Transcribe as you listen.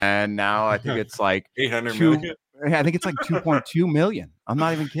and now I think it's like 800 million. I think it's like 2.2 million. I'm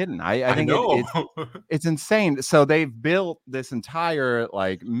not even kidding. I think know. it's insane. So they've built this entire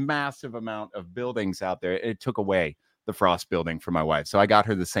like massive amount of buildings out there. It took away the Frost building for my wife, so I got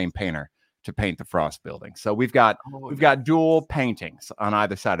her the same painter to paint the Frost building. So we've got dual paintings on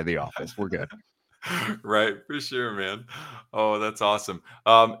either side of the office. We're good. Right, for sure, man. Oh, that's awesome.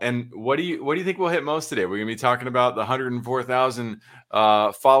 And what do you think we'll hit most today? We're gonna be talking about the 104,000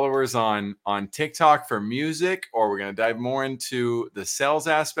 followers on TikTok for music, or we're gonna dive more into the sales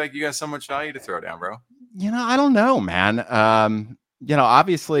aspect. You got so much value to throw down, bro. I don't know, man.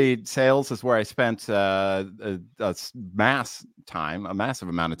 Obviously sales is where I spent a massive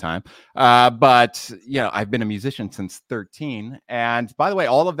amount of time. But I've been a musician since 13. And by the way,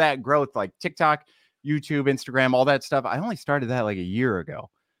 all of that growth, like TikTok, YouTube, Instagram, all that stuff, I only started that like a year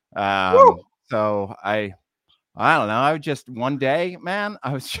ago. So I don't know. I was just one day, man,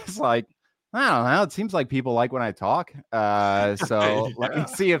 I was just like, I don't know. It seems like people like when I talk. So let me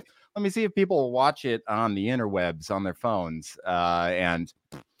see if people will watch it on the interwebs on their phones. And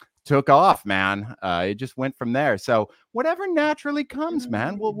took off, man. It just went from there. So whatever naturally comes,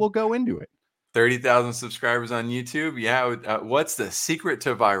 man, we'll go into it. 30,000 subscribers on YouTube. Yeah. What's the secret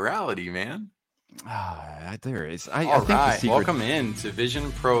to virality, man? There is. All right. Welcome in to Vision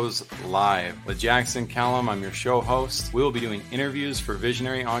Pros Live with Jackson Callum. I'm your show host. We will be doing interviews for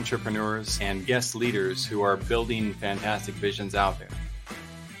visionary entrepreneurs and guest leaders who are building fantastic visions out there.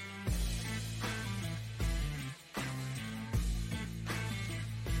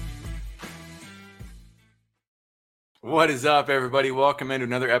 What is up, everybody? Welcome into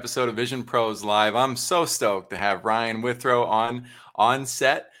another episode of Vision Pros Live. I'm so stoked to have Ryan Withrow on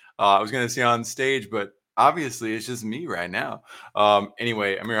set. I was going to say on stage, but obviously it's just me right now.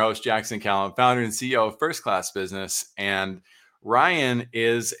 Anyway, I'm your host, Jackson Callum, founder and CEO of First Class Business. And Ryan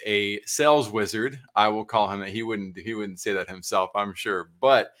is a sales wizard. I will call him that. He wouldn't say that himself, I'm sure,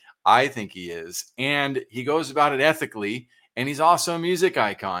 but I think he is. And he goes about it ethically. And he's also a music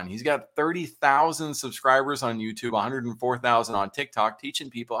icon. He's got 30,000 subscribers on YouTube, 104,000 on TikTok, teaching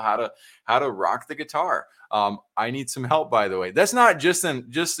people how to rock the guitar. I need some help, by the way. That's not just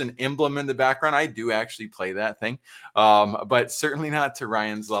an emblem in the background. I do actually play that thing, but certainly not to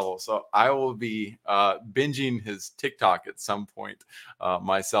Ryan's level. So I will be binging his TikTok at some point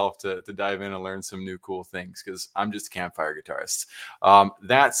myself to dive in and learn some new cool things, because I'm just a campfire guitarist.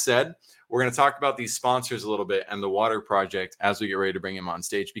 That said, we're going to talk about these sponsors a little bit and the water project as we get ready to bring him on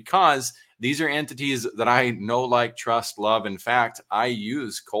stage, because these are entities that I know, like, trust, love. In fact, I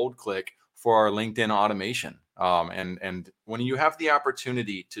use ColdClick for our LinkedIn automation. And when you have the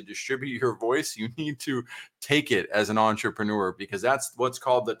opportunity to distribute your voice, you need to take it as an entrepreneur, because that's what's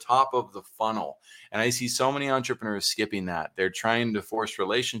called the top of the funnel. And I see so many entrepreneurs skipping that. They're trying to force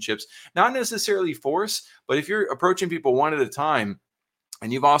relationships, not necessarily force, but if you're approaching people one at a time,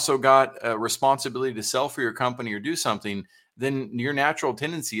 and you've also got a responsibility to sell for your company or do something, then your natural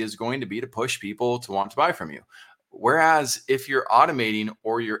tendency is going to be to push people to want to buy from you. Whereas if you're automating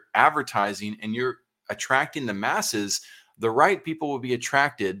or you're advertising and you're attracting the masses, the right people will be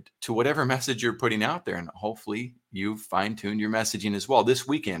attracted to whatever message you're putting out there. And hopefully you've fine-tuned your messaging as well. This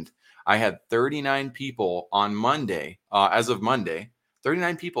weekend, I had 39 people on Monday, as of Monday,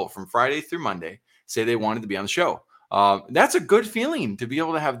 39 people from Friday through Monday say they wanted to be on the show. That's a good feeling to be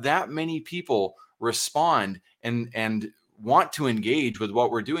able to have that many people respond and want to engage with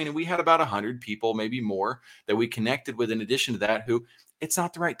what we're doing. And we had about 100 people, maybe more, that we connected with in addition to that, who it's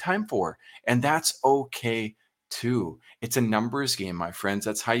not the right time for. And that's okay too. It's a numbers game, my friends.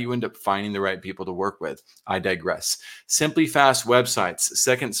 That's how you end up finding the right people to work with. I digress. Simply Fast Websites,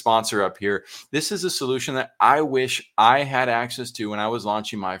 second sponsor up here. This is a solution that I wish I had access to when I was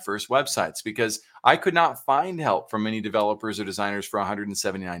launching my first websites, because I could not find help from many developers or designers for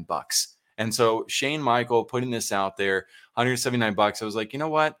 $179. And so Shane Michael putting this out there, $179. I was like, you know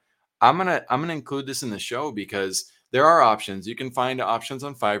what? I'm gonna include this in the show, because there are options. You can find options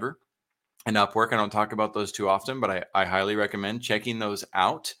on Fiverr and Upwork. I don't talk about those too often, but I highly recommend checking those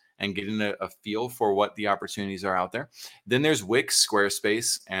out and getting a feel for what the opportunities are out there. Then there's Wix,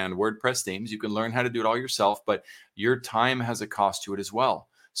 Squarespace, and WordPress themes. You can learn how to do it all yourself, but your time has a cost to it as well.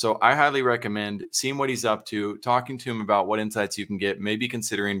 So I highly recommend seeing what he's up to, talking to him about what insights you can get, maybe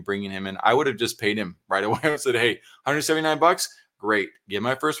considering bringing him in. I would have just paid him right away. I said, hey, $179, great. Get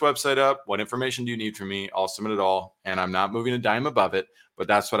my first website up. What information do you need from me? I'll submit it all, and I'm not moving a dime above it. But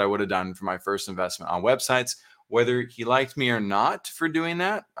that's what I would have done for my first investment on websites. Whether he liked me or not for doing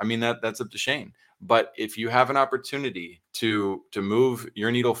that, I mean, that's up to Shane. But if you have an opportunity to move your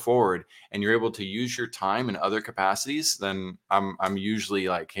needle forward and you're able to use your time in other capacities, then I'm usually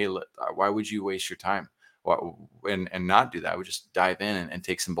like, hey, why would you waste your time? And not do that? We just dive in and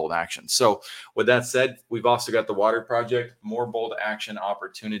take some bold action. So with that said, we've also got the water project. More bold action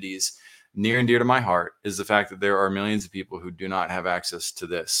opportunities. Near and dear to my heart is the fact that there are millions of people who do not have access to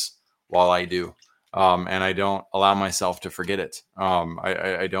this, while I do. And I don't allow myself to forget it.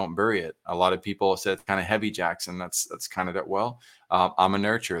 I don't bury it. A lot of people say it's kind of heavy, Jackson. That's kind of that. Well, I'm a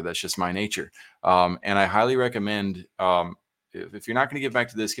nurturer. That's just my nature. And I highly recommend, if you're not going to give back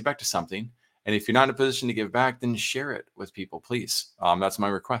to this, get back to something. And if you're not in a position to give back, then share it with people, please. That's my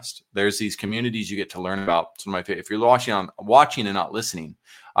request. There's these communities you get to learn about. It's one of my favorite. If you're watching and not listening,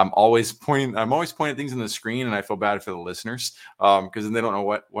 I'm always pointing things on the screen, and I feel bad for the listeners because then they don't know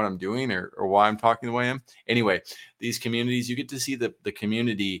what I'm doing or why I'm talking the way I am. Anyway, these communities, you get to see the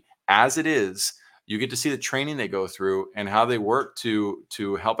community as it is. You get to see the training they go through and how they work to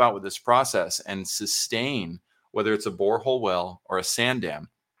help out with this process and sustain, whether it's a borehole well or a sand dam.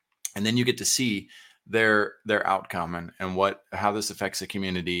 And then you get to see their outcome and how this affects the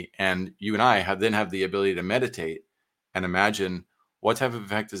community. And you and I have the ability to meditate and imagine what type of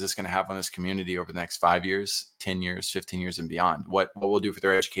effect is this going to have on this community over the next 5 years, 10 years, 15 years and beyond? What we'll do for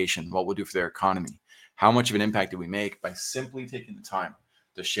their education, what we'll do for their economy. How much of an impact do we make by simply taking the time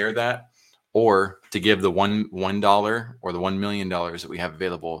to share that, or to give the $1 or the $1 million that we have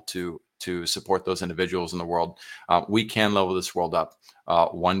available to support those individuals in the world. We can level this world up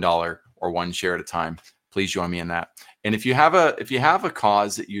 $1 or one share at a time. Please join me in that. And if you have a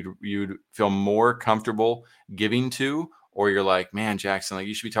cause that you'd feel more comfortable giving to, or you're like, man, Jackson, like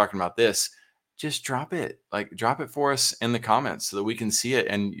you should be talking about this, just drop it for us in the comments so that we can see it.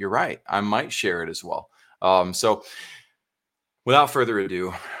 And you're right, I might share it as well. So without further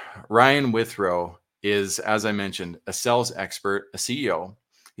ado, Ryan Withrow is, as I mentioned, a sales expert, a CEO.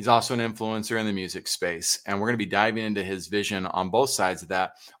 He's also an influencer in the music space, and we're going to be diving into his vision on both sides of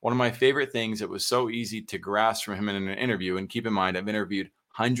that. One of my favorite things that was so easy to grasp from him in an interview, and keep in mind, I've interviewed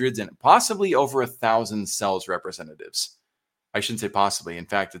hundreds and possibly over 1,000 sales representatives. I shouldn't say possibly. In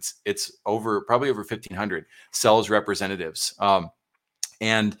fact, it's probably over 1,500 sales representatives.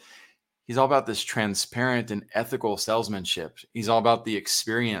 And he's all about this transparent and ethical salesmanship. He's all about the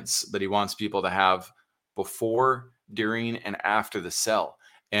experience that he wants people to have before, during, and after the sell.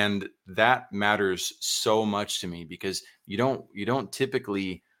 And that matters so much to me because you don't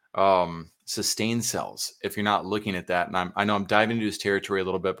typically sustain sales if you're not looking at that. And I know I'm diving into his territory a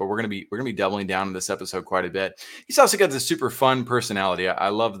little bit, but we're gonna be doubling down in this episode quite a bit. He's also got this super fun personality. I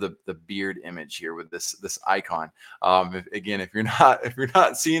love the beard image here with this icon. If you're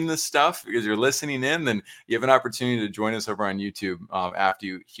not seeing this stuff because you're listening in, then you have an opportunity to join us over on YouTube after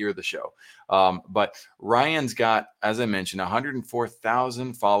you hear the show. But Ryan's got, as I mentioned,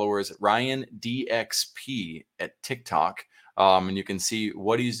 104,000 followers. Ryan DXP at TikTok. And you can see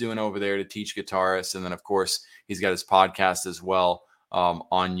what he's doing over there to teach guitarists. And then, of course, he's got his podcast as well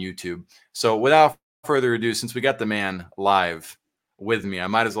on YouTube. So without further ado, since we got the man live with me, I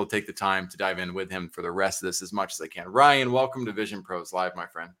might as well take the time to dive in with him for the rest of this as much as I can. Ryan, welcome to Vision Pros Live, my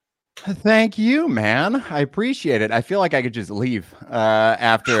friend. Thank you, man. I appreciate it. I feel like I could just leave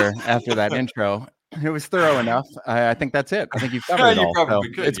after that intro. It was thorough enough. I think that's it. I think you've covered it all. So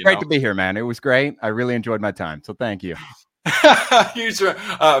it's great to be here, man. It was great. I really enjoyed my time. So thank you. Mitch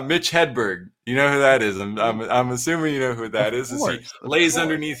Hedberg, you know who that is? I'm assuming you know who that is. He lays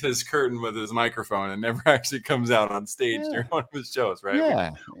underneath his curtain with his microphone and never actually comes out on stage during one of his shows, right?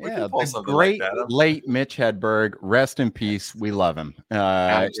 Yeah, the great like late Mitch Hedberg. Rest in peace. We love him.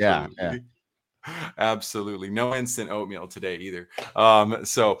 Absolutely. Absolutely. No instant oatmeal today either.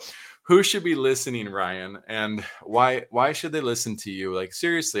 So who should be listening, Ryan, and why should they listen to you? Like,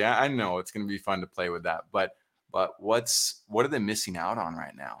 seriously, I know it's going to be fun to play with that, but what are they missing out on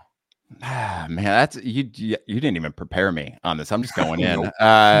right now? Man, that's you didn't even prepare me on this. I'm just going in.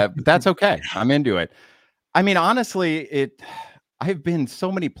 But that's okay. I'm into it. I mean, honestly, I've been so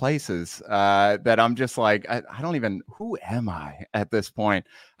many places that I'm just like, I don't even, who am I at this point?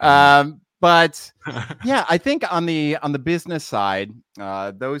 But yeah, I think on the business side,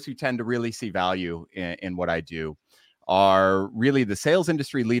 those who tend to really see value in what I do are really the sales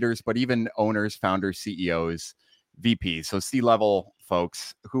industry leaders, but even owners, founders, CEOs, VPs, so C-level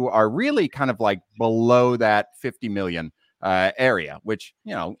folks who are really kind of like below that 50 million area, which,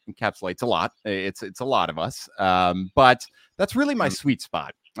 encapsulates a lot. It's a lot of us. But that's really my sweet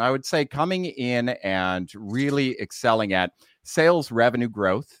spot. I would say coming in and really excelling at sales revenue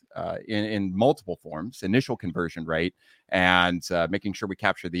growth in multiple forms, initial conversion rate, and making sure we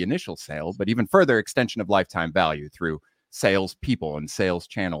capture the initial sale, but even further extension of lifetime value through sales people and sales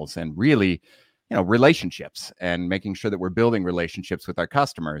channels, and really, relationships, and making sure that we're building relationships with our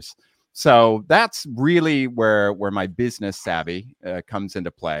customers. So that's really where my business savvy comes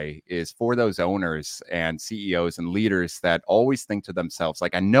into play, is for those owners and CEOs and leaders that always think to themselves,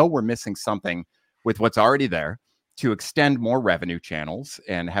 like, I know we're missing something with what's already there to extend more revenue channels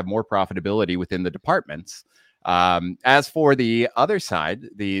and have more profitability within the departments. As for the other side,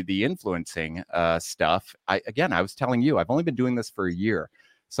 the influencing stuff, I was telling you, I've only been doing this for a year.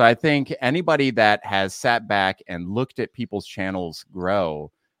 So I think anybody that has sat back and looked at people's channels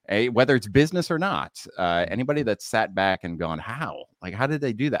grow, whether it's business or not, anybody that's sat back and gone, how did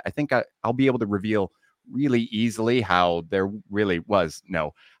they do that? I think I'll be able to reveal really easily how there really was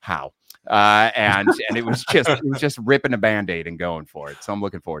no how. And it was just ripping a Band-Aid and going for it. So I'm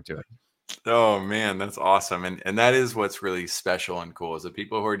looking forward to it. Oh man, that's awesome. And that is what's really special and cool, is that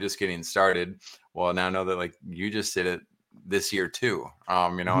people who are just getting started, well, now know that like you just did it this year too.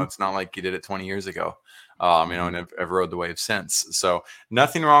 It's not like you did it 20 years ago, and I've rode the wave since. So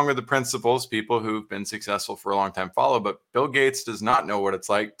nothing wrong with the principles people who've been successful for a long time follow, but Bill Gates does not know what it's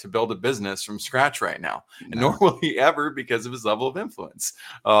like to build a business from scratch right now, and nor will he ever, because of his level of influence.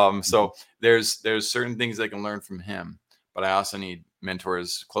 So there's certain things I can learn from him, but I also need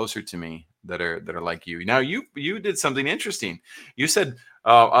mentors closer to me that are like you. Now you did something interesting. You said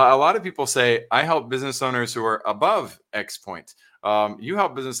a lot of people say I help business owners who are above X point. You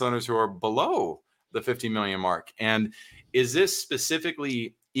help business owners who are below the 50 million mark. And is this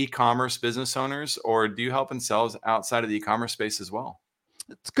specifically e-commerce business owners, or do you help in sales outside of the e-commerce space as well?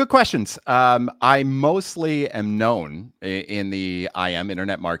 It's good questions. I mostly am known in the IM,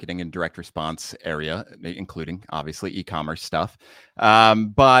 internet marketing and direct response area, including obviously e-commerce stuff.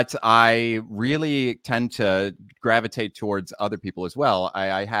 But I really tend to gravitate towards other people as well.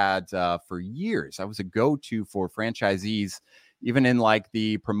 I had for years, I was a go-to for franchisees, even in like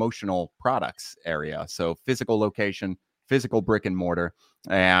the promotional products area. So physical location, physical brick and mortar,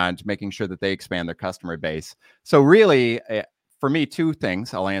 and making sure that they expand their customer base. So really, for me, two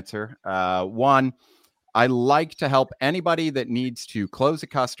things I'll answer. One, I like to help anybody that needs to close a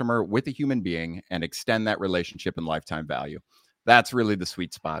customer with a human being and extend that relationship and lifetime value. That's really the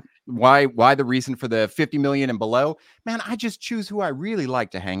sweet spot. Why the reason for the 50 million and below? Man, I just choose who I really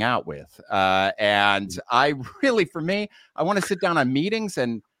like to hang out with. And I really, for me, I want to sit down on meetings,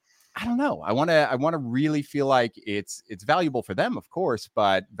 and I don't know. I want to really feel like it's valuable for them, of course,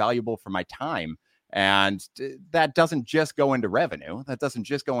 but valuable for my time. And that doesn't just go into revenue. That doesn't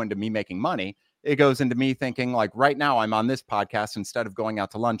just go into me making money. It goes into me thinking, like, right now I'm on this podcast instead of going out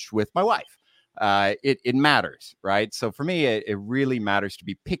to lunch with my wife. It matters, right? So for me, it really matters to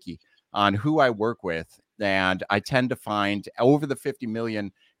be picky on who I work with. And I tend to find over the 50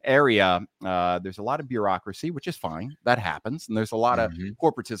 million area, there's a lot of bureaucracy, which is fine. That happens. And there's a lot of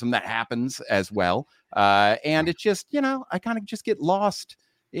corporatism that happens as well. And it just, I kind of just get lost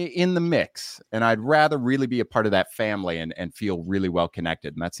in the mix, and I'd rather really be a part of that family and feel really well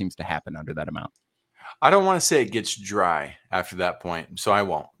connected. And that seems to happen under that amount. I don't want to say it gets dry after that point, so I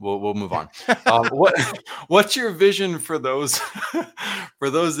won't. We'll move on. What's your vision for those for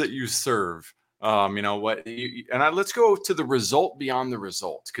those that you serve? Let's go to the result beyond the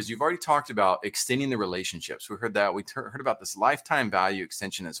result, because you've already talked about extending the relationships. We heard that. We heard about this lifetime value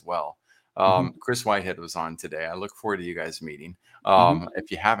extension as well. Chris Whitehead was on today. I look forward to you guys meeting.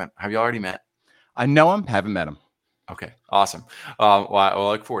 If you haven't, have you already met? I know him, haven't met him. Okay, awesome. Well, I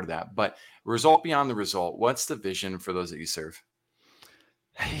look forward to that. But result beyond the result, what's the vision for those that you serve?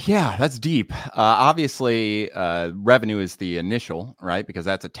 Yeah, that's deep. Obviously, revenue is the initial, right? Because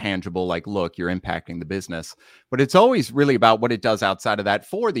that's a tangible, like, look, you're impacting the business. But it's always really about what it does outside of that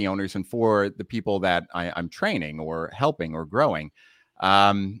for the owners and for the people that I'm training or helping or growing.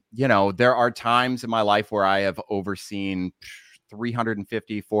 There are times in my life where I have overseen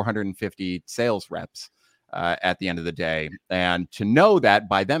 350, 450 sales reps at the end of the day. And to know that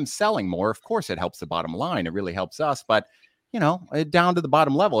by them selling more, of course, it helps the bottom line. It really helps us. But, down to the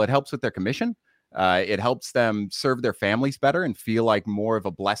bottom level, it helps with their commission. It helps them serve their families better and feel like more of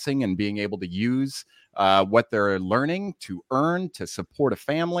a blessing, and being able to use what they're learning to earn to support a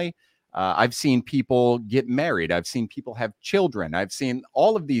family. I've seen people get married. I've seen people have children. I've seen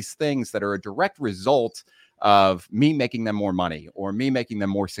all of these things that are a direct result of me making them more money, or me making them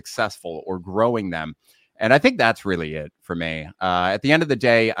more successful, or growing them. And I think that's really it for me. At the end of the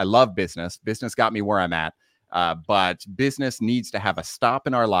day, I love business. Business got me where I'm at. But business needs to have a stop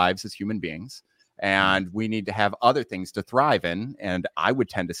in our lives as human beings. And we need to have other things to thrive in. And I would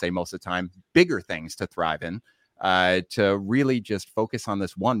tend to say most of the time, bigger things to thrive in, to really just focus on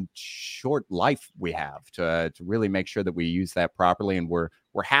this one short life we have, to really make sure that we use that properly and we're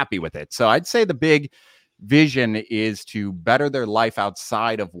happy with it. So I'd say the big vision is to better their life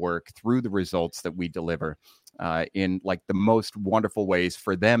outside of work through the results that we deliver. In like the most wonderful ways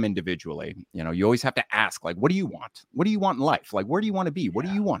for them individually. You know, you always have to ask, like, what do you want? What do you want in life? Like, where do you want to be? What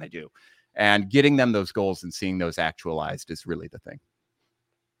do you want to do? And getting them those goals and seeing those actualized is really the thing.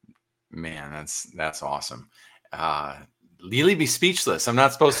 Man, that's awesome. Lily be speechless. I'm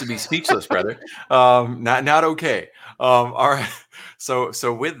not supposed to be speechless, brother. Not okay. All right.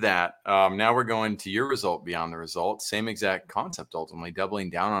 So with that, now we're going to your result beyond the result. Same exact concept, ultimately doubling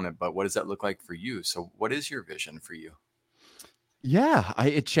down on it. But what does that look like for you? So what is your vision for you? Yeah,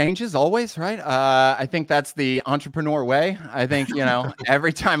 it changes always, right? I think that's the entrepreneur way. I think, you know,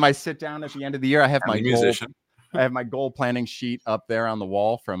 every time I sit down at the end of the year, I have my goal. I have my goal planning sheet up there on the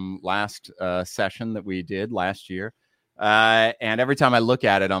wall from last session that we did last year. And every time I look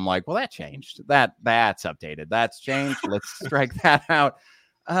at it, I'm like, well, that changed. That's updated. That's changed. Let's strike that out.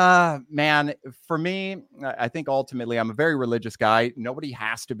 Man, for me, I think ultimately I'm a very religious guy. Nobody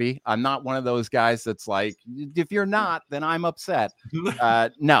has to be. I'm not one of those guys that's like, if you're not, then I'm upset.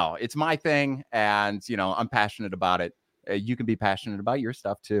 No, it's my thing. And, you know, I'm passionate about it. You can be passionate about your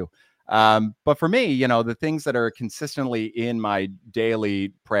stuff too. But for me, you know, the things that are consistently in my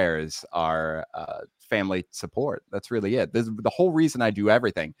daily prayers are family support. That's really it. The whole reason I do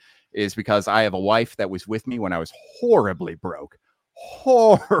everything is because I have a wife that was with me when I was horribly broke,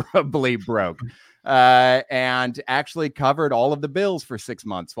 and actually covered all of the bills for 6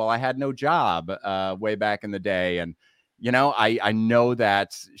 months while I had no job way back in the day. And, you know, I know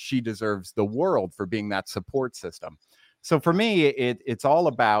that she deserves the world for being that support system. So for me, it's all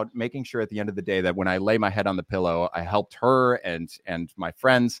about making sure at the end of the day that when I lay my head on the pillow, I helped her and my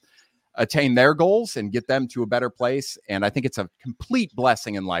friends attain their goals and get them to a better place. And I think it's a complete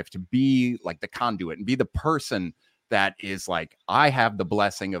blessing in life to be like the conduit and be the person that is like, I have the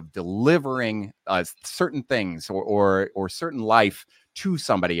blessing of delivering certain things or certain life to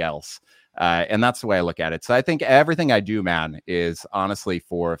somebody else. And that's the way I look at it. So I think everything I do, man, is honestly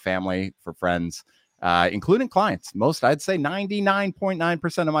for family, for friends, including clients. I'd say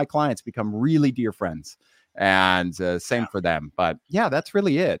 99.9% of my clients become really dear friends, and same for them. But yeah, that's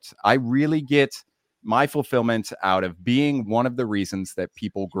really it. I really get my fulfillment out of being one of the reasons that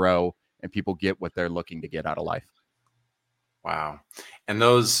people grow and people get what they're looking to get out of life. Wow. And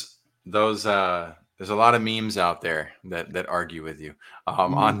those there's a lot of memes out there that argue with you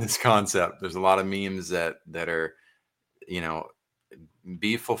on this concept. There's a lot of memes that are, you know,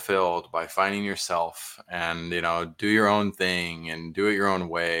 be fulfilled by finding yourself and, you know, do your own thing and do it your own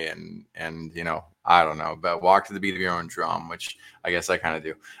way. And, you know, I don't know, but walk to the beat of your own drum, which I guess I kind of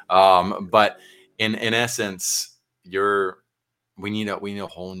do. But in essence, we need a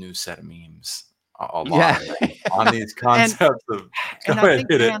whole new set of memes. A lot on these concepts and I think,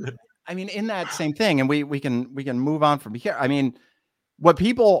 man, I mean, in that same thing, and we can move on from here. I mean, what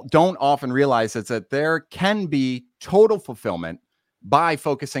people don't often realize is that there can be total fulfillment by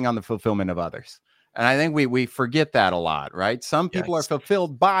focusing on the fulfillment of others. And I think we forget that a lot, right? Some people are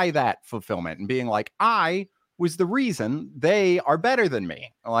fulfilled by that fulfillment and being like, I was the reason they are better than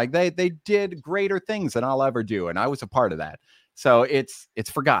me. Like they did greater things than I'll ever do. And I was a part of that. So it's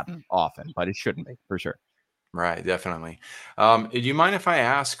forgotten often, but it shouldn't be, for sure. Right, definitely. Do you mind if I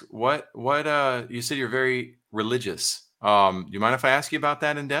ask what you said you're very religious? Do you mind if I ask you about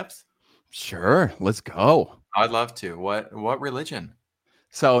that in depth? Sure, let's go. I'd love to. What religion?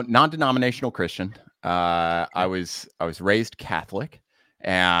 So non-denominational Christian. I was raised Catholic,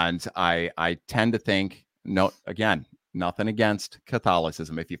 and I tend to think, no, again, nothing against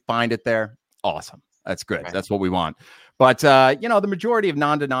Catholicism. If you find it there, awesome. That's good. Right. That's what we want. But, you know, the majority of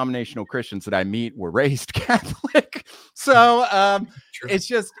non-denominational Christians that I meet were raised Catholic. So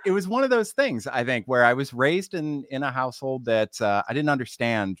it was one of those things, I think, where I was raised in a household that I didn't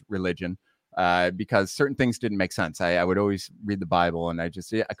understand religion because certain things didn't make sense. I would always read the Bible and I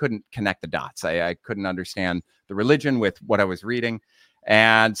couldn't connect the dots. I couldn't understand the religion with what I was reading.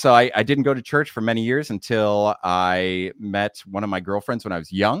 And so I didn't go to church for many years until I met one of my girlfriends when I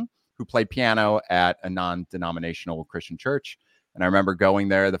was young, who played piano at a non-denominational Christian church. And I remember going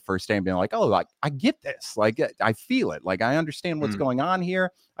there the first day and being like, oh, like, I get this. Like, I feel it. Like, I understand what's going on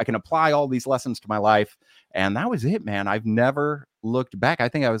here. I can apply all these lessons to my life. And that was it, man. I've never looked back. I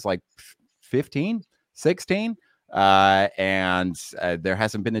think I was like 15, 16. And there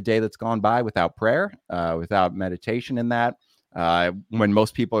hasn't been a day that's gone by without prayer, without meditation in that. When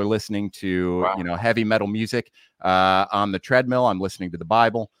most people are listening to, heavy metal music on the treadmill, I'm listening to the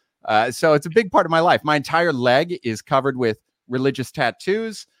Bible. So it's a big part of my life. My entire leg is covered with religious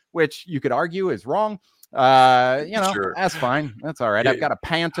tattoos, which you could argue is wrong. Sure. That's fine. That's all right. I've got a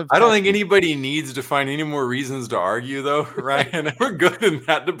pant of I don't think anybody needs to find any more reasons to argue, though, Ryan. We're good in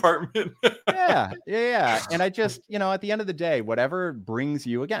that department. Yeah. And I just, at the end of the day, whatever brings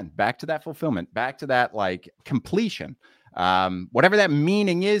you, again, back to that fulfillment, back to that like completion, whatever that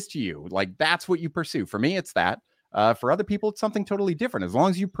meaning is to you, like that's what you pursue. For me, it's that. For other people, it's something totally different. As long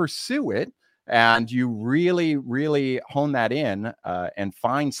as you pursue it and you really, really hone that in and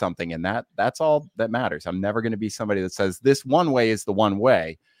find something in that, that's all that matters. I'm never going to be somebody that says this one way is the one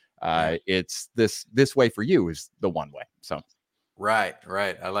way. It's this way for you is the one way. So. Right.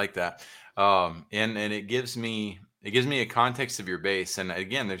 I like that. And it gives me a context of your base. And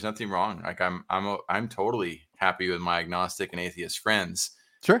again, there's nothing wrong. Like I'm totally happy with my agnostic and atheist friends.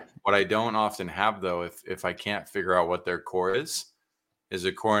 Sure. What I don't often have, though, if I can't figure out what their core is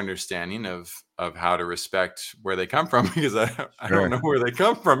a core understanding of how to respect where they come from, because I don't know where they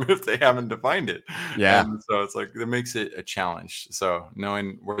come from if they haven't defined it. Yeah. And so it's like, that makes it a challenge. So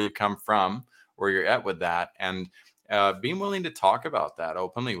knowing where you come from, where you're at with that, and being willing to talk about that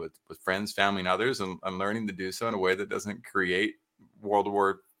openly with friends, family, and others, and learning to do so in a way that doesn't create World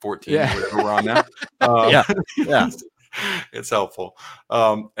War 14 or whatever we're on now. Yeah. It's helpful.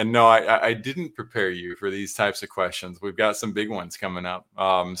 And no, I didn't prepare you for these types of questions. We've got some big ones coming up.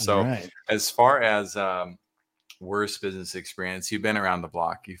 As far as worst business experience, you've been around the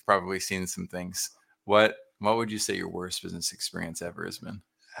block. You've probably seen some things. What would you say your worst business experience ever has been?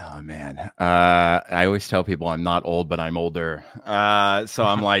 Oh man. I always tell people I'm not old, but I'm older. So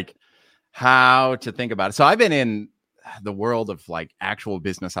I'm like, how to think about it. So I've been in the world of like actual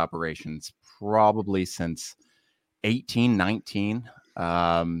business operations probably since 18, 19.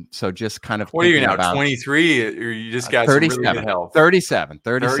 So just kind of what are you now, 23, or you just got 37, some really good health? 37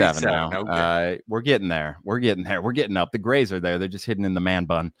 now. Okay. We're getting there. We're getting up. The grays are there. They're just hidden in the man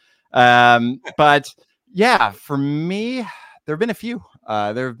bun. But yeah, for me, there have been a few.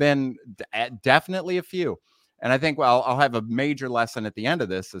 There have been definitely a few. And I think, well, I'll have a major lesson at the end of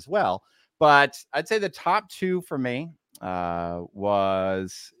this as well. But I'd say the top two for me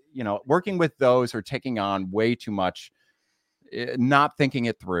was, working with those who are taking on way too much, not thinking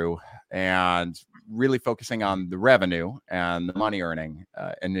it through, and really focusing on the revenue and the money earning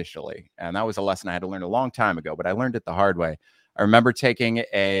initially. And that was a lesson I had to learn a long time ago, but I learned it the hard way. I remember taking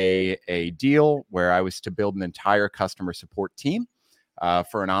a deal where I was to build an entire customer support team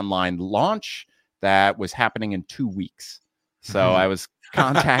for an online launch that was happening in 2 weeks. So I was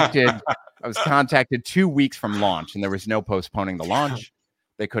contacted 2 weeks from launch, and there was no postponing the launch.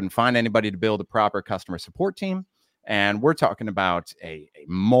 They couldn't find anybody to build a proper customer support team. And we're talking about a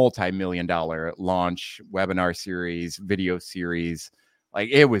multi-million-dollar launch, webinar series, video series. Like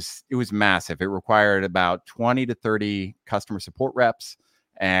it was massive. It required about 20 to 30 customer support reps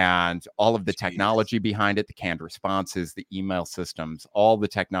and all of the technology behind it, the canned responses, the email systems, all the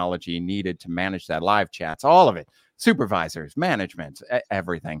technology needed to manage that, live chats, all of it, supervisors, management,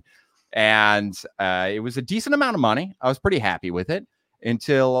 everything. And it was a decent amount of money. I was pretty happy with it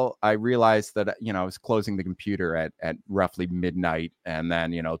until I realized that, I was closing the computer at roughly midnight, and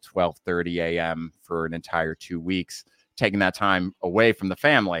then, 12:30 a.m. for an entire 2 weeks, taking that time away from the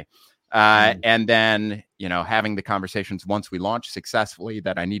family. And then, having the conversations once we launched successfully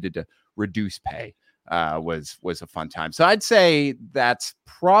that I needed to reduce pay was a fun time. So I'd say that's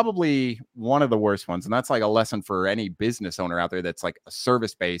probably one of the worst ones. And that's like a lesson for any business owner out there that's like a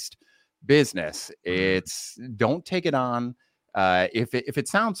service-based business. It's don't take it on. If it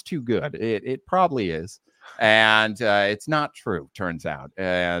sounds too good, it probably is. And it's not true, turns out.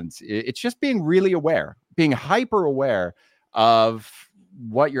 And it's just being really aware, being hyper aware of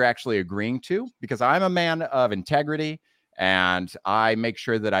what you're actually agreeing to, because I'm a man of integrity and I make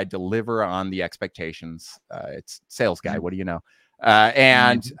sure that I deliver on the expectations. It's sales guy. What do you know?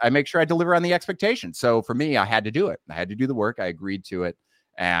 And I make sure I deliver on the expectations. So for me, I had to do it. I had to do the work. I agreed to it.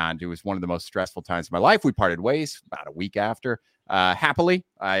 And it was one of the most stressful times of my life. We parted ways about a week after. Happily,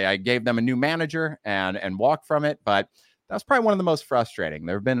 I gave them a new manager and walked from it. But that's probably one of the most frustrating.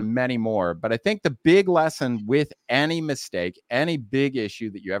 There have been many more. But I think the big lesson with any mistake, any big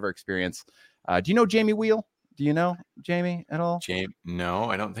issue that you ever experience. Do you know Jamie Wheel? Do you know Jamie at all? No,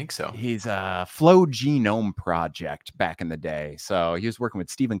 I don't think so. He's a Flow Genome Project back in the day. So he was working with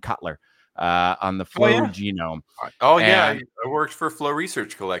Stephen Kotler on the Flow Genome. I worked for Flow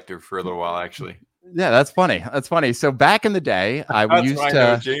Research Collective for a little while, actually. Yeah, that's funny. That's funny. So back in the day, That's why I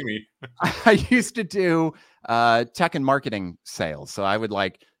know Jamie. I used to do tech and marketing sales. So I would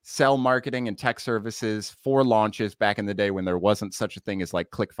like sell marketing and tech services for launches back in the day when there wasn't such a thing as like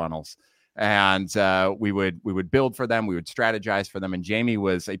ClickFunnels. And we would build for them, we would strategize for them. And Jamie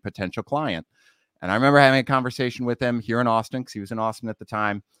was a potential client. And I remember having a conversation with him here in Austin, because he was in Austin at the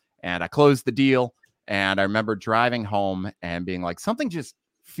time. And I closed the deal. And I remember driving home and being like, something just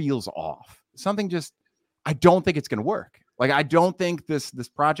feels off. Something just, I don't think it's going to work. Like, I don't think this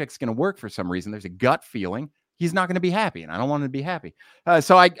project's going to work for some reason. There's a gut feeling he's not going to be happy, and I don't want him to be happy.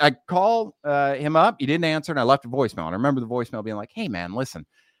 So I call him up. He didn't answer, and I left a voicemail. And I remember the voicemail being like, hey, man, listen,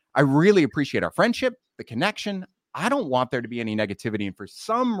 I really appreciate our friendship, the connection. I don't want there to be any negativity, and for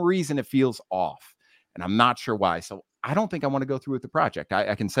some reason it feels off, and I'm not sure why. So I don't think I want to go through with the project.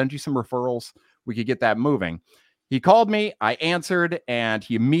 I can send you some referrals. We could get that moving. He called me, I answered, and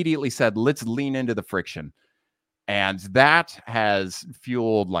he immediately said, let's lean into the friction. And that has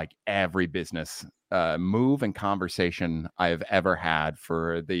fueled like every business move and conversation I've ever had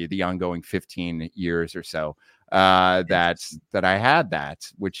for the ongoing 15 years or so. That I had that,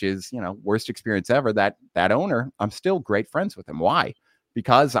 which is, worst experience ever. That owner, I'm still great friends with him. Why?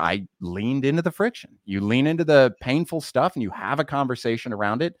 Because I leaned into the friction. You lean into the painful stuff and you have a conversation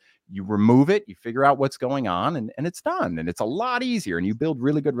around it. You remove it, you figure out what's going on, and it's done. And it's a lot easier, and you build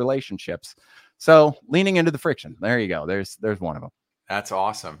really good relationships. So leaning into the friction. There you go. There's one of them. That's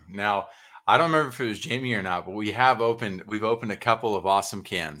awesome. Now, I don't remember if it was Jamie or not, but we've opened a couple of awesome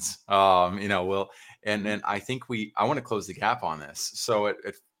cans. And I think I want to close the gap on this. So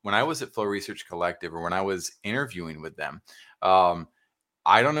when I was at Flow Research Collective, or when I was interviewing with them,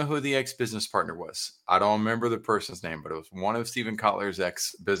 I don't know who the ex-business partner was. I don't remember the person's name, but it was one of Stephen Kotler's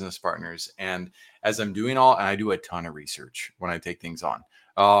ex-business partners. And as I'm doing and I do a ton of research when I take things on.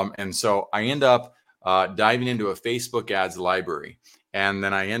 And so I end up diving into a Facebook ads library. And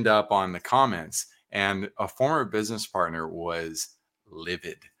then I end up on the comments, and a former business partner was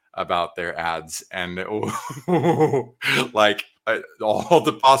livid about their ads, and like all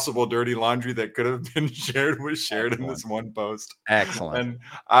the possible dirty laundry that could have been shared was shared in this one post. Excellent.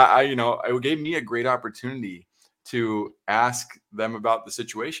 And it gave me a great opportunity to ask them about the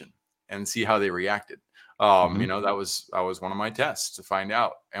situation and see how they reacted. That was one of my tests to find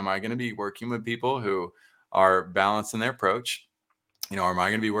out, am I going to be working with people who are balanced in their approach? Am I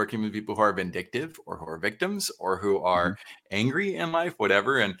going to be working with people who are vindictive, or who are victims, or who are angry in life,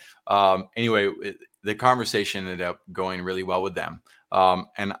 whatever? And anyway, the conversation ended up going really well with them.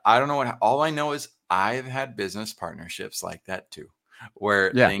 And I don't know all I know is I've had business partnerships like that too, where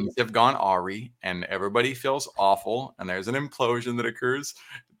things have gone awry and everybody feels awful and there's an implosion that occurs.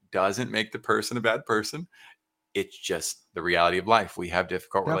 Doesn't make the person a bad person. It's just the reality of life. We have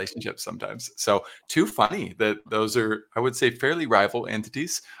difficult relationships sometimes. So too funny that those are, I would say, fairly rival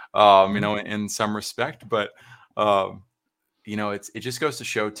entities, in some respect. But, it just goes to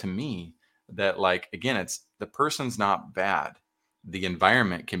show to me that, like, again, it's the person's not bad. The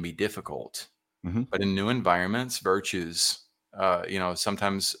environment can be difficult, but in new environments, virtues,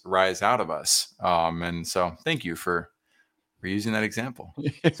 sometimes rise out of us. And so thank you for using that example.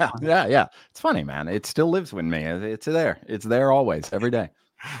 Yeah. It's funny, man. It still lives with me. It's there. It's there always, every day.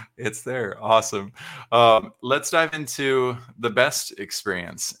 It's there. Awesome. Let's dive into the best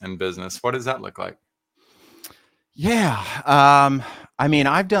experience in business. What does that look like? Yeah.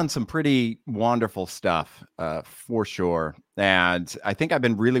 I've done some pretty wonderful stuff, for sure. And I think I've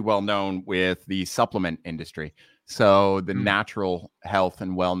been really well known with the supplement industry. So the natural health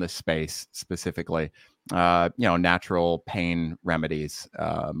and wellness space specifically. Natural pain remedies.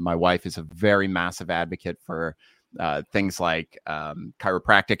 My wife is a very massive advocate for things like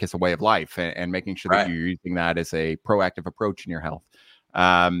chiropractic as a way of life, and making sure that you're using that as a proactive approach in your health.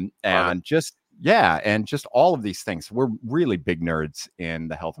 And just all of these things. We're really big nerds in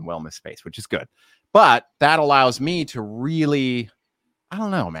the health and wellness space, which is good. But that allows me to really, I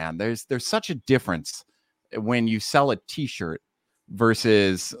don't know, man, there's such a difference when you sell a t-shirt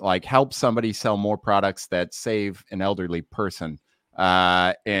versus like help somebody sell more products that save an elderly person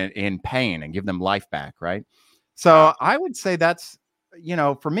in pain and give them life back, right? So I would say that's,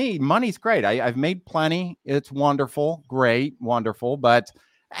 for me, money's great. I've made plenty. It's wonderful, great, wonderful, but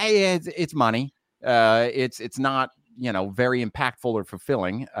hey, it's money. It's not, very impactful or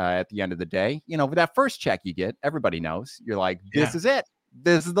fulfilling at the end of the day. With that first check you get, everybody knows. You're like, this is it.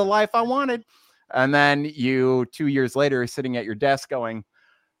 This is the life I wanted. And then you 2 years later are sitting at your desk going,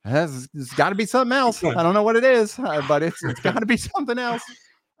 there's got to be something else. I don't know what it is, but it's got to be something else.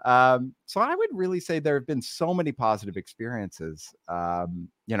 So I would really say there have been so many positive experiences. I'm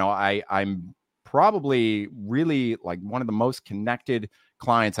probably really like one of the most connected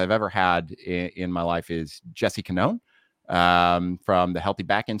clients I've ever had in my life is Jesse Canone from the Healthy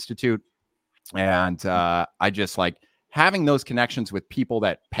Back Institute. And I just like having those connections with people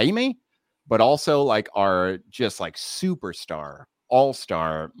that pay me, but also like are just like superstar,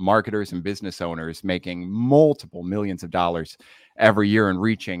 all-star marketers and business owners making multiple millions of dollars every year and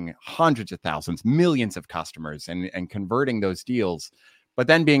reaching hundreds of thousands, millions of customers and converting those deals. But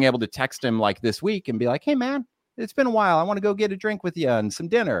then being able to text him like this week and be like, hey, man, it's been a while. I want to go get a drink with you and some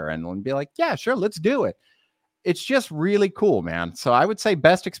dinner. And be like, yeah, sure, let's do it. It's just really cool, man. So I would say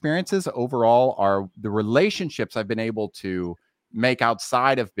best experiences overall are the relationships I've been able to make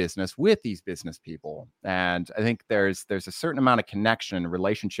outside of business with these business people. And I think there's a certain amount of connection and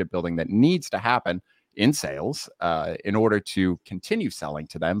relationship building that needs to happen in sales in order to continue selling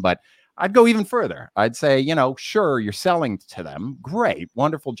to them. But I'd go even further. I'd say, sure, you're selling to them. Great,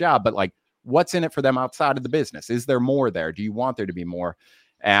 wonderful job. But like, what's in it for them outside of the business? Is there more there? Do you want there to be more?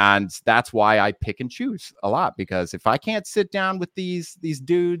 And that's why I pick and choose a lot, because if I can't sit down with these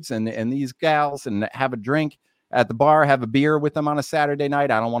dudes and these gals and have a drink at the bar, have a beer with them on a Saturday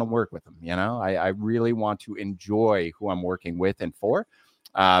night, I don't want to work with them. I really want to enjoy who I'm working with and for.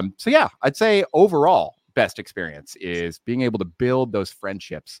 So yeah, I'd say overall best experience is being able to build those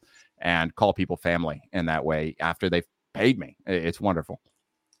friendships and call people family in that way after they've paid me. It's wonderful.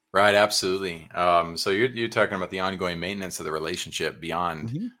 Right, absolutely. So you're talking about the ongoing maintenance of the relationship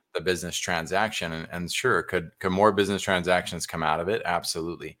beyond the business transaction, and sure, could more business transactions come out of it?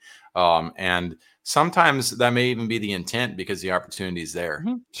 Absolutely. And sometimes that may even be the intent because the opportunity is there.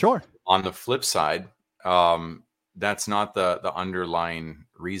 Sure. On the flip side, that's not the underlying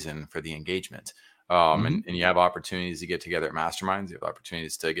reason for the engagement. And you have opportunities to get together at masterminds. You have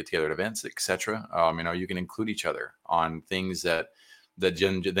opportunities to get together at events, etc. You can include each other on things that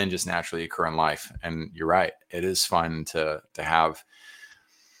then just naturally occur in life. And you're right, it is fun to have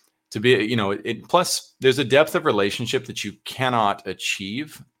to be, plus there's a depth of relationship that you cannot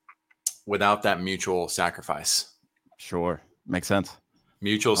achieve without that mutual sacrifice. Sure. Makes sense.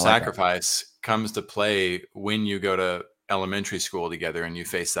 Mutual sacrifice comes to play when you go to elementary school together and you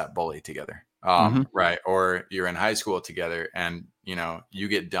face that bully together. Right. Or you're in high school together and, you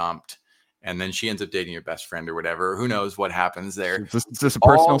get dumped. And then she ends up dating your best friend or whatever. Who knows what happens there? Is this a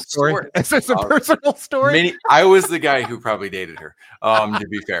personal story? Is this a personal story? I was the guy who probably dated her, to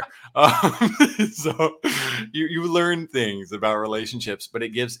be fair. So you learn things about relationships, but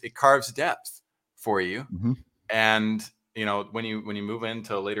it carves depth for you. And, when you move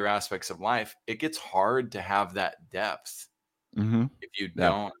into later aspects of life, it gets hard to have that depth if you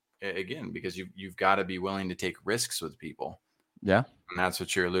don't, again, because you've got to be willing to take risks with people. Yeah. And that's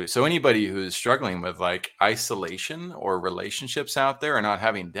what you're alluding. So anybody who's struggling with like isolation or relationships out there or not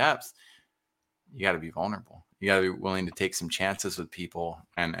having depth, you got to be vulnerable. You got to be willing to take some chances with people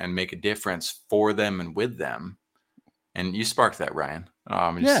and make a difference for them and with them. And you sparked that, Ryan.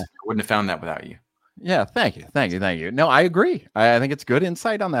 I wouldn't have found that without you. Yeah. Thank you. No, I agree. I think it's good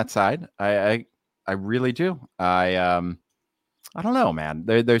insight on that side. I really do. I don't know, man.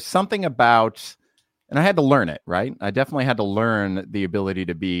 There's something about. And I had to learn it, right? I definitely had to learn the ability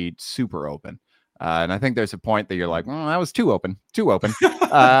to be super open. And I think there's a point that you're like, I was too open.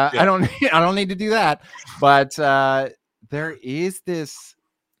 I don't need to do that. But there is this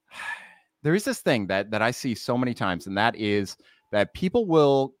thing that I see so many times, and that is that people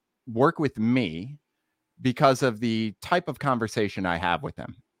will work with me because of the type of conversation I have with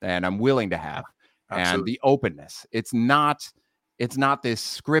them and I'm willing to have. Absolutely. And the openness. It's not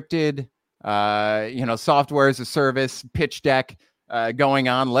this scripted software as a service pitch deck going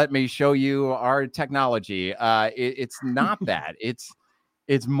on. Let me show you our technology. It's not that.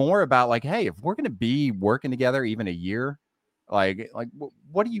 It's more about like, hey, if we're going to be working together even a year, like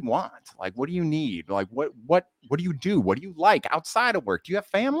what do you want? Like, what do you need? Like, what do you do? What do you like outside of work? Do you have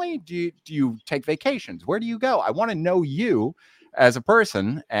family? Do you take vacations? Where do you go? I want to know you as a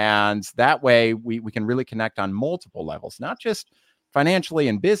person, and that way we can really connect on multiple levels, not just financially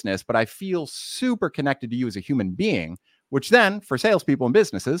in business, but I feel super connected to you as a human being, which then for salespeople and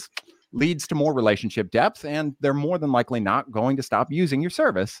businesses leads to more relationship depth. And they're more than likely not going to stop using your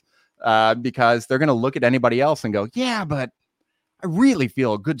service because they're going to look at anybody else and go, yeah, but I really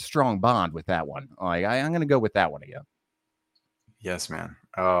feel a good, strong bond with that one. Like I'm going to go with that one again. Yes, man.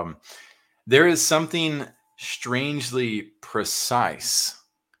 There is something strangely precise.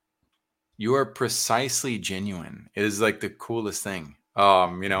 You are precisely genuine. It is like the coolest thing,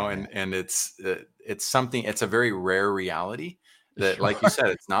 and it's something. It's a very rare reality that, like you said,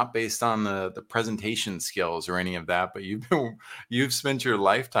 it's not based on the presentation skills or any of that, but you've spent your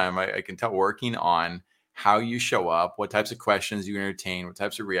lifetime, I can tell, working on how you show up, what types of questions you entertain, what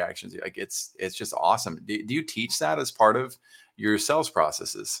types of reactions. Like it's just awesome. Do you teach that as part of your sales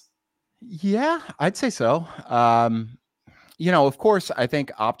processes? Yeah, I'd say so. Of course, I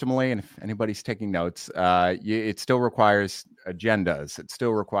think optimally, and if anybody's taking notes, it still requires agendas. It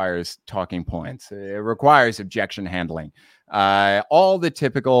still requires talking points. It requires objection handling, all the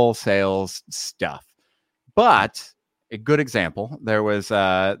typical sales stuff. But a good example, there was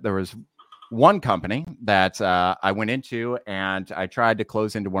one company that I went into, and I tried to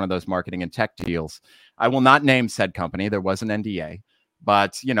close into one of those marketing and tech deals. I will not name said company. There was an NDA.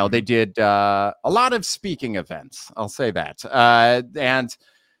 But, they did a lot of speaking events. I'll say that. And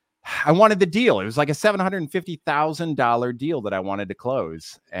I wanted the deal. It was like a $750,000 deal that I wanted to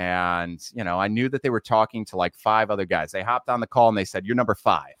close. And, I knew that they were talking to like 5 other guys. They hopped on the call and they said, "You're number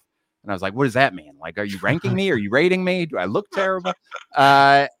 5." And I was like, "What does that mean? Like, are you ranking me? Are you rating me? Do I look terrible?"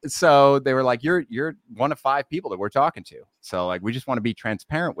 So they were like, you're one of 5 people that we're talking to. So like, we just want to be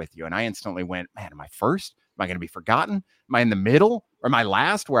transparent with you. And I instantly went, man, am I first? Am I going to be forgotten? Am I in the middle? Or am I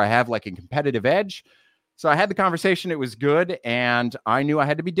last, where I have like a competitive edge? So I had the conversation. It was good. And I knew I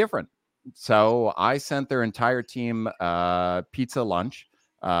had to be different. So I sent their entire team pizza lunch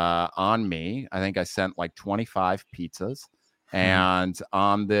on me. I think I sent like 25 pizzas. And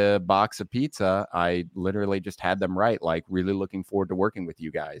on the box of pizza, I literally just had them write, like, "Really looking forward to working with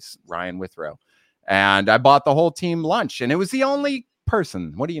you guys, Ryan Withrow." And I bought the whole team lunch. And it was the only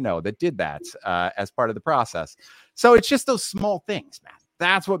person, what do you know, that did that as part of the process. So it's just those small things, man.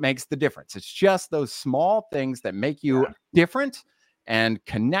 That's what makes the difference. It's just those small things that make you different and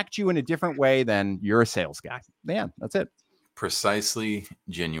connect you in a different way than you're a sales guy. Yeah, that's it. Precisely,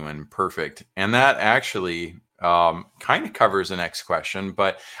 genuine, perfect. And that actually kind of covers the next question,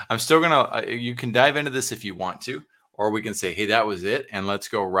 but I'm still gonna, you can dive into this if you want to, or we can say, hey, that was it. And let's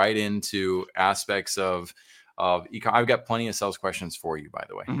go right into aspects of I've got plenty of sales questions for you, by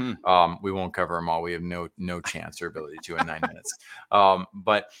the way. We won't cover them all. We have no chance or ability to in 9 minutes.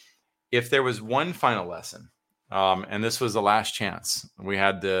 But if there was one final lesson, and this was the last chance, we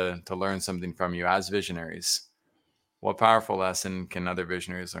had to learn something from you as visionaries, what powerful lesson can other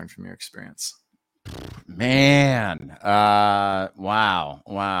visionaries learn from your experience? Man, wow.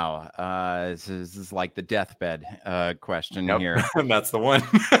 This is like the deathbed question here. That's the one.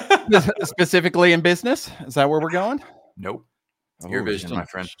 Specifically in business? Is that where we're going? Nope. Your vision, my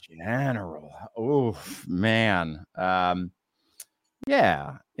friend. General. Oh, man.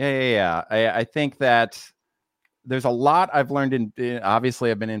 Yeah. I think that there's a lot I've learned obviously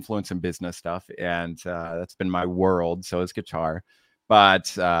I've been influenced in business stuff, and that's been my world. So is guitar.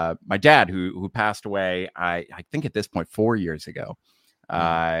 But my dad, who passed away, I think at this point 4 years ago,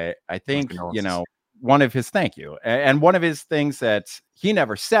 I think, one of his, thank you. And one of his things that he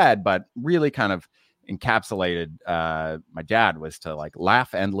never said, but really kind of encapsulated my dad, was to like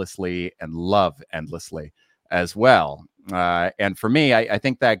laugh endlessly and love endlessly as well. And for me, I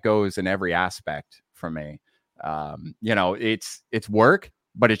think that goes in every aspect for me. It's work,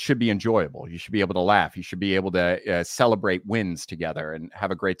 but it should be enjoyable. You should be able to laugh. You should be able to celebrate wins together and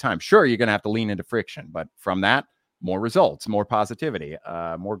have a great time. Sure, you're going to have to lean into friction, but from that, more results, more positivity,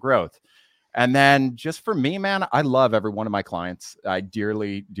 more growth. And then just for me, man, I love every one of my clients. I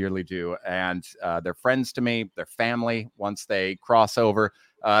dearly, dearly do. And they're friends to me. They're family. Once they cross over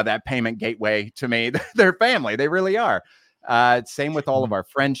that payment gateway to me, they're family. They really are. Same with all of our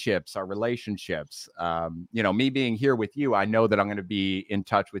friendships, our relationships. Me being here with you, I know that I'm going to be in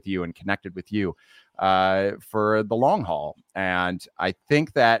touch with you and connected with you for the long haul. And I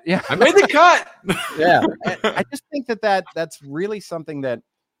think that, I made the cut. I just think that's really something that,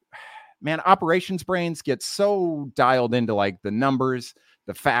 man, operations brains get so dialed into like the numbers,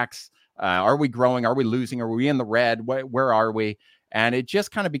 the facts. Are we growing? Are we losing? Are we in the red? Where are we? And it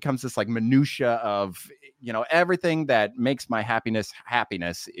just kind of becomes this like minutia of, everything that makes my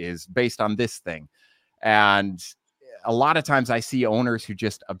happiness is based on this thing. And a lot of times I see owners who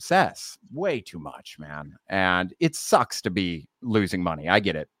just obsess way too much, man. And it sucks to be losing money. I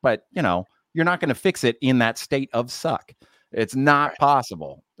get it. But, you're not going to fix it in that state of suck. It's not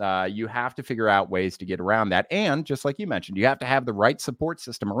possible. You have to figure out ways to get around that. And just like you mentioned, you have to have the right support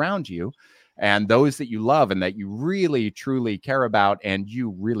system around you, and those that you love and that you really, truly care about and you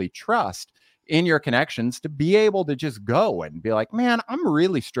really trust in your connections, to be able to just go and be like, man, I'm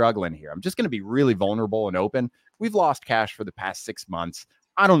really struggling here. I'm just going to be really vulnerable and open. We've lost cash for the past 6 months.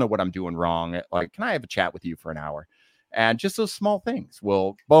 I don't know what I'm doing wrong. Like, can I have a chat with you for an hour? And just those small things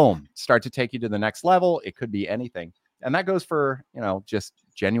will, boom, start to take you to the next level. It could be anything. And that goes for, just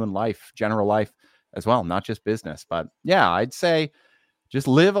genuine life, general life as well, not just business. But yeah, I'd say just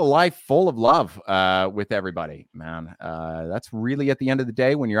live a life full of love with everybody, man. That's really, at the end of the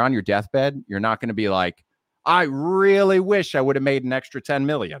day, when you're on your deathbed, you're not going to be like, I really wish I would have made an extra 10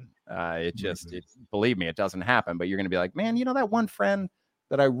 million. Believe me, it doesn't happen. But you're going to be like, man, that one friend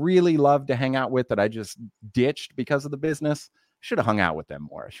that I really loved to hang out with that I just ditched because of the business, should have hung out with them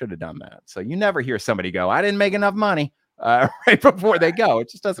more. I should have done that. So you never hear somebody go, I didn't make enough money right before they go. It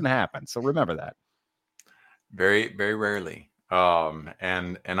just doesn't happen. So remember that. Very, very rarely. I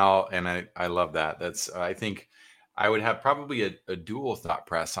love that. I think I would have probably a dual thought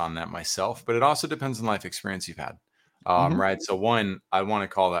press on that myself, but it also depends on life experience you've had. Right. So one, I want to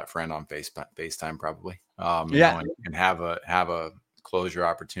call that friend on FaceTime probably, and have a closure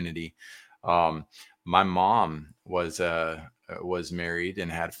opportunity. My mom was married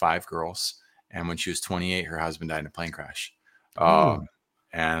and had 5 girls. And when she was 28, her husband died in a plane crash.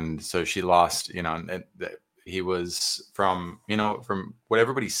 And so she lost, he was from what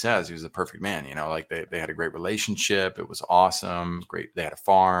everybody says, he was the perfect man, like they had a great relationship. It was awesome. Great. They had a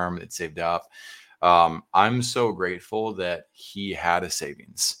farm. It saved up. I'm so grateful that he had a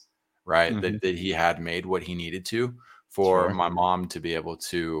savings, right? Mm-hmm. That he had made what he needed to for my mom to be able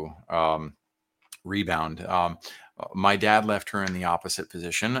to rebound. My dad left her in the opposite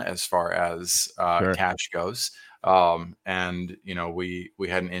position as far as cash goes. And we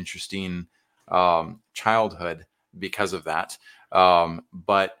had an interesting childhood because of that.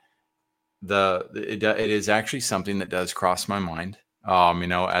 But it is actually something that does cross my mind.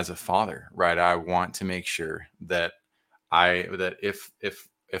 As a father, right? I want to make sure that if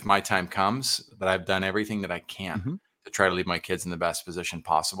my time comes, that I've done everything that I can to try to leave my kids in the best position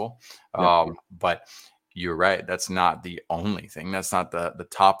possible. But you're right. That's not the only thing. That's not the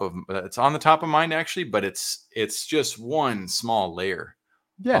top of, it's on the top of mind actually, but it's just one small layer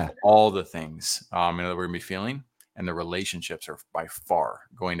of all the things, that we're gonna be feeling, and the relationships are by far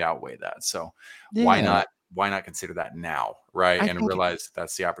going to outweigh that. So why not consider that now, right? And realize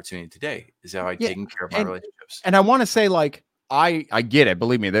that's the opportunity today, is how I'm taking care of my relationships. And I want to say, like, I get it.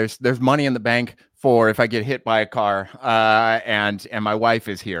 Believe me, there's money in the bank for if I get hit by a car and my wife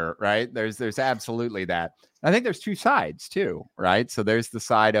is here, right? There's absolutely that. I think there's 2 sides too, right? So there's the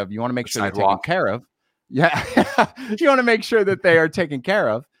side of, you want to make sure they're taken care of. Yeah. You want to make sure that they are taken care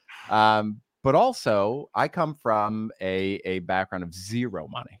of. But also, I come from a background of zero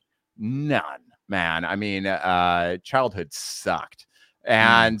money. None, man. I mean, childhood sucked.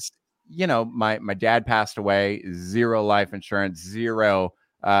 And my dad passed away, 0 life insurance, 0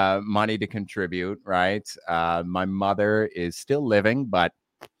 money to contribute, right? My mother is still living, but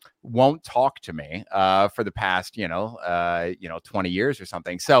won't talk to me for the past 20 years or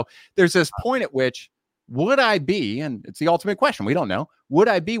something. So there's this point at which, would I be, and it's the ultimate question, we don't know, would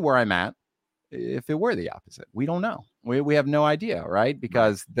I be where I'm at if it were the opposite? We don't know. We have no idea, right?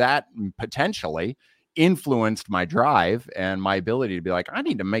 Because that potentially influenced my drive and my ability to be like, I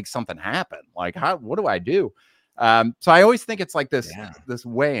need to make something happen. Like, what do I do? So I always think it's like this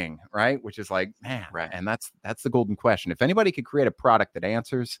weighing, right? Which is like, man, and that's the golden question. If anybody could create a product that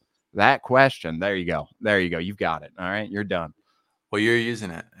answers that question, there you go. You've got it. All right, you're done. Well, you're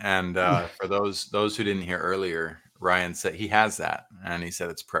using it. And for those who didn't hear earlier, Ryan said he has that, and he said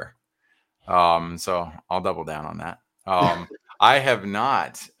it's prayer. So I'll double down on that. I have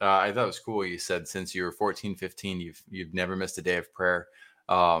not. I thought it was cool. You said since you were 14, 15, you've never missed a day of prayer.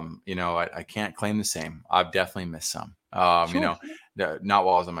 I can't claim the same. I've definitely missed some. Not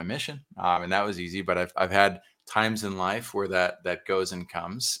while I was on my mission, and that was easy. But I've had times in life where that goes and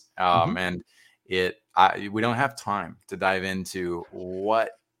comes, and we don't have time to dive into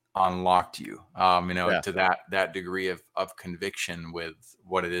what unlocked you, to that degree of conviction with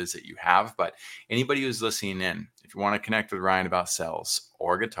what it is that you have. But anybody who's listening in, if you want to connect with Ryan about sales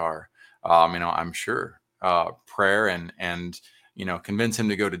or guitar, I'm sure prayer and convince him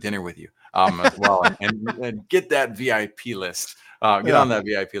to go to dinner with you as well, and get that VIP list. Get on that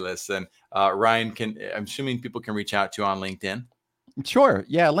VIP list. And Ryan, I'm assuming people can reach out to you on LinkedIn. Sure.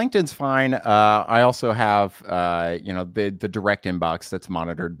 Yeah. LinkedIn's fine. I also have, the direct inbox that's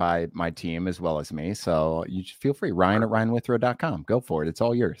monitored by my team as well as me. So you feel free, Ryan at ryanwithrow.com. Go for it. It's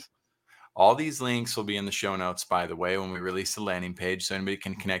all yours. All these links will be in the show notes, by the way, when we release the landing page, so anybody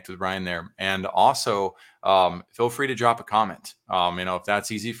can connect with Ryan there. And also, feel free to drop a comment. If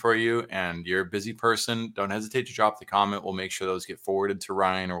that's easy for you and you're a busy person, don't hesitate to drop the comment. We'll make sure those get forwarded to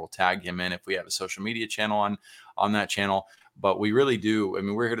Ryan, or we'll tag him in if we have a social media channel on that channel. But we really do. I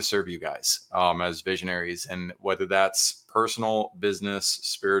mean, we're here to serve you guys as visionaries, and whether that's personal, business,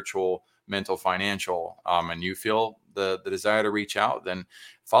 spiritual, mental, financial, and you feel the desire to reach out, then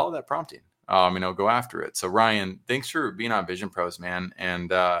follow that prompting. Go after it. So Ryan, thanks for being on Vision Pros, man.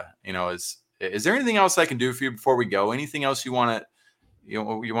 And is there anything else I can do for you before we go? Anything else you want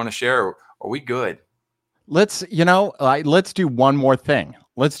to share? Or are we good? Let's do one more thing.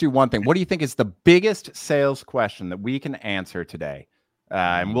 Let's do one thing. What do you think is the biggest sales question that we can answer today?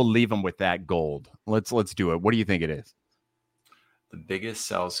 And we'll leave them with that gold. Let's do it. What do you think it is? The biggest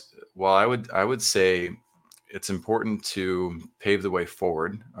sales. Well, I would say it's important to pave the way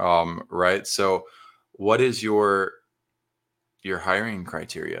forward. Right. So what is your hiring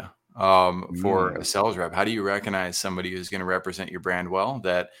criteria for a sales rep? How do you recognize somebody who's going to represent your brand well,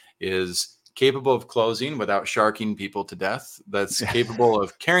 that is capable of closing without sharking people to death, that's capable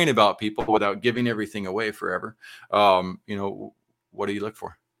of caring about people without giving everything away forever? What do you look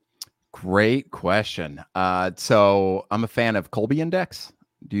for? Great question. So I'm a fan of Kolbe Index.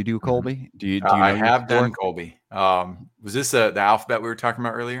 Do you do Kolbe? Do you I have done Kolbe. Was this the alphabet we were talking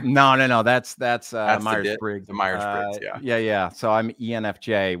about earlier? No. That's Myers-Briggs. The Myers-Briggs, yeah. So I'm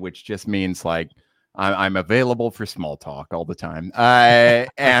ENFJ, which just means like I'm available for small talk all the time.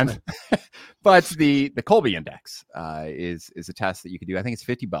 And but the Kolbe Index is a test that you can do. I think it's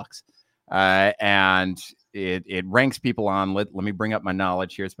 $50, and it ranks people on. Let me bring up my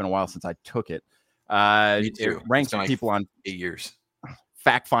knowledge here. It's been a while since I took it. Me too. It ranks people on 8 years.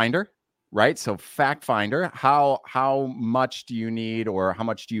 Fact Finder, right? So Fact Finder, how much do you need, or how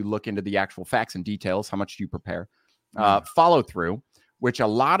much do you look into the actual facts and details? How much do you prepare? Follow through, which a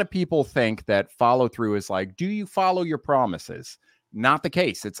lot of people think that follow through is like, do you follow your promises? Not the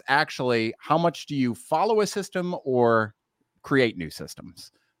case. It's actually, how much do you follow a system or create new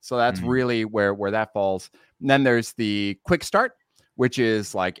systems? So that's really where that falls. And then there's the quick start, which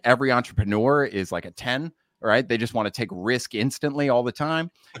is like every entrepreneur is like a 10. Right? They just want to take risk instantly all the time.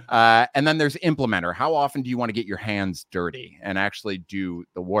 And then there's implementer. How often do you want to get your hands dirty and actually do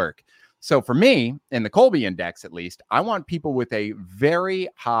the work? So for me, in the Kolbe Index, at least, I want people with a very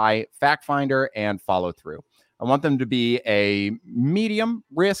high fact finder and follow through. I want them to be a medium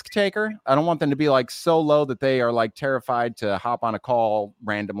risk taker. I don't want them to be like so low that they are like terrified to hop on a call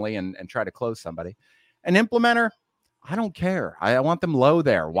randomly and try to close somebody. An implementer, I don't care. I want them low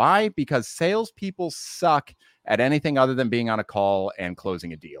there. Why? Because salespeople suck at anything other than being on a call and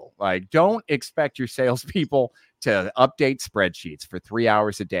closing a deal. Like, don't expect your salespeople to update spreadsheets for 3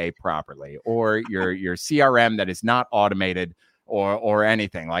 hours a day properly, or your CRM that is not automated or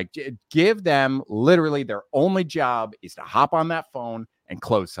anything. Like, give them literally their only job is to hop on that phone and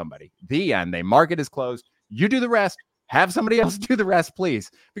close somebody. The end. They mark it as closed. You do the rest. Have somebody else do the rest,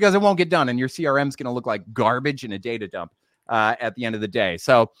 please, because it won't get done. And your CRM is going to look like garbage in a data dump at the end of the day.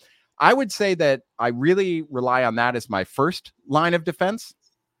 So I would say that I really rely on that as my first line of defense,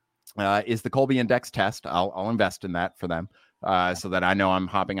 is the Kolbe Index test. I'll invest in that for them so that I know I'm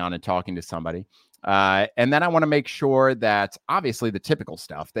hopping on and talking to somebody. And then I want to make sure that, obviously, the typical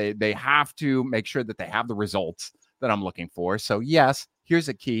stuff, they have to make sure that they have the results that I'm looking for. So yes, here's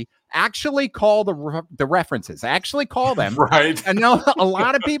a key. Actually call the references. Actually call them. Right. And no, a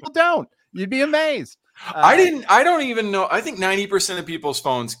lot of people don't. You'd be amazed. I don't even know. I think 90% of people's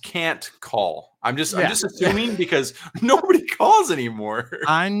phones can't call. I'm just assuming because nobody calls anymore.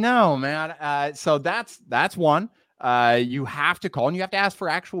 I know, man. So that's one. You have to call and you have to ask for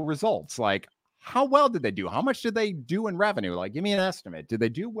actual results. Like, how well did they do? How much did they do in revenue? Like, give me an estimate. Did they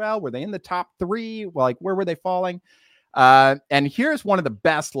do well? Were they in the top 3? Like, where were they falling? And here's one of the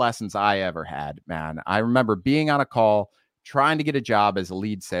best lessons I ever had, man. I remember being on a call, trying to get a job as a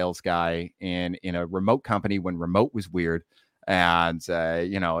lead sales guy in a remote company when remote was weird. And,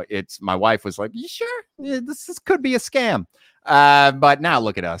 my wife was like, you sure? This could be a scam. But now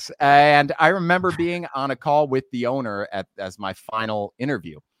look at us. And I remember being on a call with the owner as my final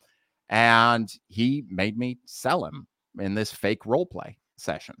interview. And he made me sell him in this fake role play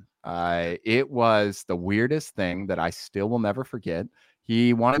session. It was the weirdest thing that I still will never forget.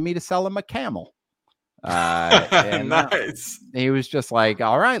 He wanted me to sell him a camel. And nice. He was just like,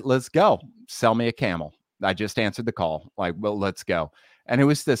 all right, let's go. Sell me a camel. I just answered the call. Like, well, let's go. And it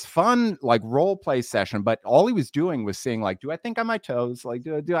was this fun, like, role play session. But all he was doing was saying, like, do I think on my toes? Like,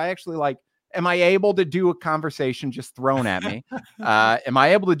 do I actually, like, am I able to do a conversation just thrown at me? Am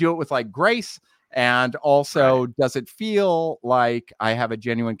I able to do it with like grace? And also, does it feel like I have a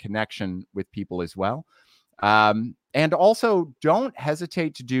genuine connection with people as well? And also, don't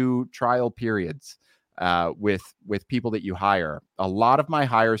hesitate to do trial periods with people that you hire. A lot of my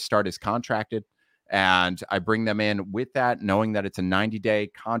hires start as contracted, and I bring them in with that, knowing that it's a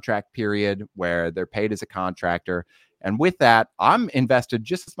 90-day contract period where they're paid as a contractor. And with that, I'm invested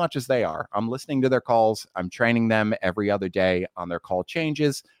just as much as they are. I'm listening to their calls. I'm training them every other day on their call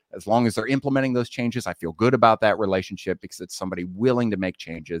changes. As long as they're implementing those changes, I feel good about that relationship because it's somebody willing to make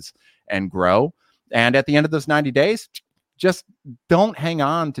changes and grow. And at the end of those 90 days, just don't hang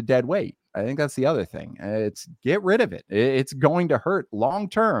on to dead weight. I think that's the other thing. It's get rid of it. It's going to hurt long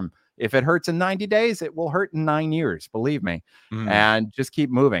term. If it hurts in 90 days, it will hurt in 9 years, believe me. And just keep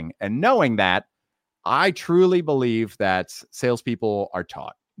moving. And knowing that, I truly believe that salespeople are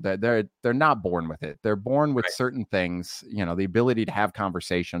taught. That they're not born with it. They're born with certain things, the ability to have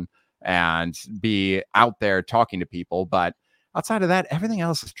conversation and be out there talking to people. But outside of that, everything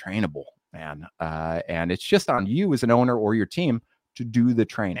else is trainable, man. And it's just on you as an owner or your team to do the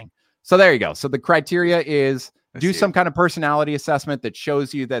training. So there you go. So the criteria is do some kind of personality assessment that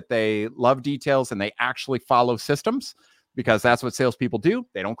shows you that they love details and they actually follow systems, because that's what salespeople do.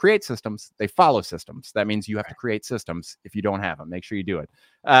 They don't create systems. They follow systems. That means you have to create systems if you don't have them. Make sure you do it.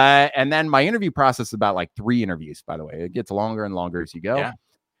 And then my interview process is about like 3 interviews, by the way. It gets longer and longer as you go. Yeah.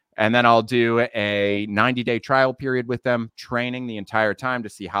 And then I'll do a 90-day trial period with them, training the entire time to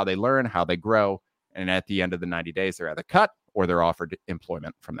see how they learn, how they grow. And at the end of the 90 days, they're either cut or they're offered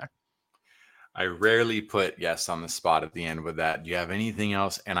employment from there. I rarely put yes on the spot at the end with that. Do you have anything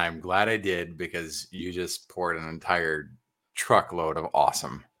else? And I'm glad I did, because you just poured an entire truckload of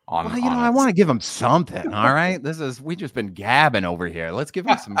awesome on. Well, I want to give them something. All right. We just been gabbing over here. Let's give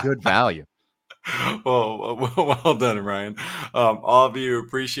them some good value. Well done, Ryan. All of you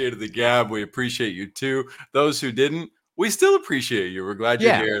appreciated the gab. We appreciate you too. Those who didn't, we still appreciate you. We're glad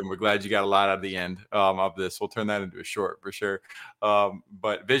you're here, and we're glad you got a lot out of the end of this. We'll turn that into a short for sure.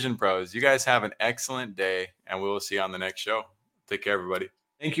 But Vision Pros, you guys have an excellent day, and we will see you on the next show. Take care, everybody.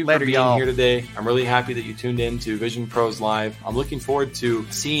 Thank you for being here today. I'm really happy that you tuned in to Vision Pros Live. I'm looking forward to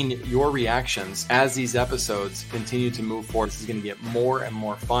seeing your reactions as these episodes continue to move forward. This is going to get more and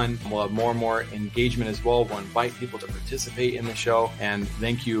more fun. We'll have more and more engagement as well. We'll invite people to participate in the show. And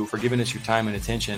thank you for giving us your time and attention.